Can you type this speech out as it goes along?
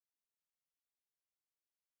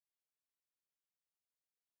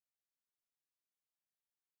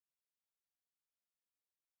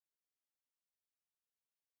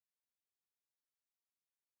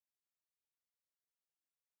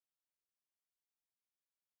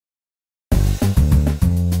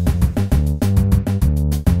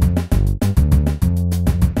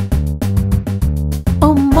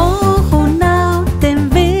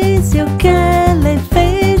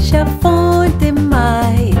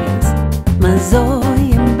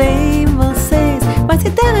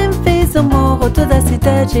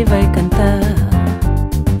cidade vai cantar.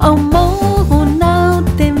 O morro não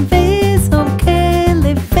tem vez, o que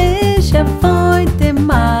ele fez já foi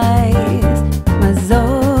demais. Mas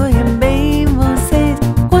olhem bem vocês,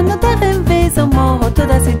 quando der em vez o morro,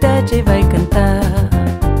 toda a cidade vai cantar.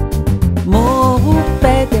 Morro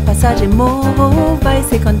pede passagem, morro vai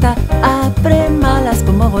se contar. Abre malas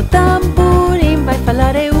pro morro, tamborim vai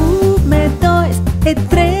falar. É uma, é dois, é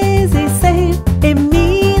três, é seis, é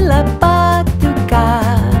mil a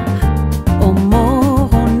batucar. O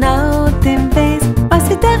morro não tem vez, mas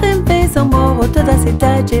se der em vez o morro, toda a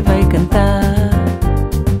cidade vai cantar.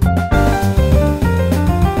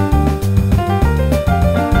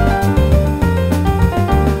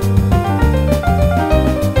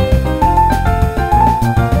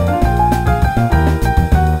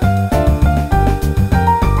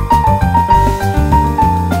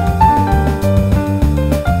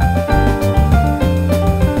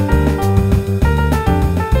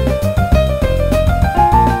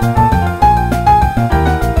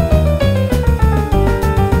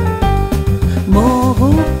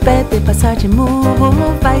 Pede passagem,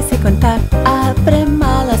 morro vai se contar. Abre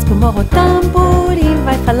malas pro morro, tamborim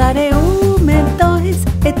vai falar. É uma, é dois,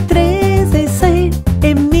 é três, é seis,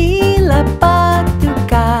 é mil a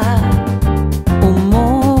batucar. O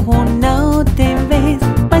morro não tem vez,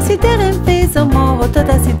 mas se der em vez o morro,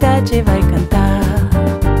 toda a cidade vai cantar.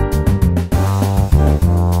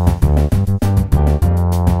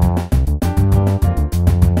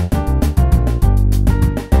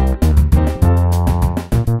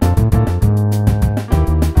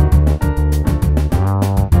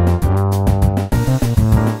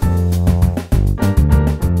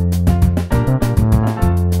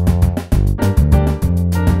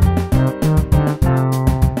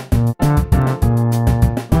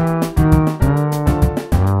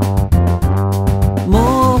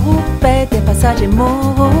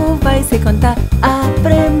 Morro vai se contar.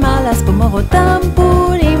 Abre malas pro morro,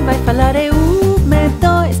 tamborim vai falar. É uma, é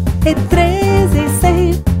dois, é três, é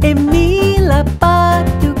seis, é mil a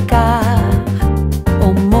batucar.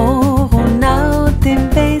 O morro não tem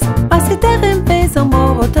vez, mas se der em vez o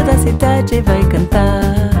morro, toda a cidade vai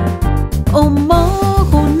cantar. O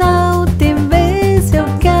morro não tem vez, o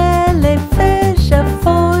que ele fez já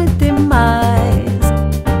foi demais.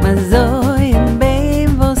 Mas olhem bem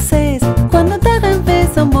vocês, quando der em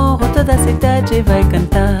vez o morro, toda a cidade vai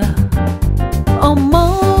cantar. O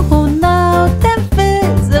morro não tem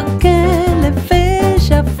vez, o que ele fez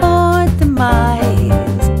já foi demais.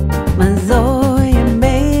 Mas olhem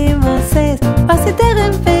bem vocês, mas se der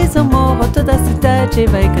em vez o morro, toda a cidade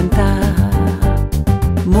vai cantar.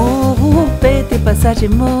 Morro pede passagem,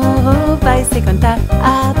 morro vai se contar.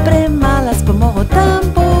 Abre malas pro morro,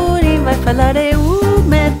 tamborim vai falar. É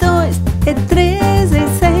uma, é dois, é três, é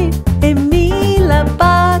seis, é mil a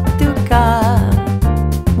batucar.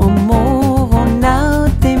 O morro não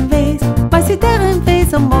tem vez, mas se der em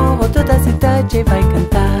vez o morro, toda a cidade vai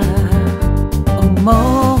cantar. O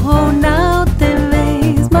morro não tem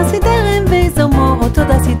vez, mas se der em vez o morro,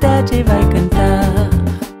 toda a cidade vai cantar.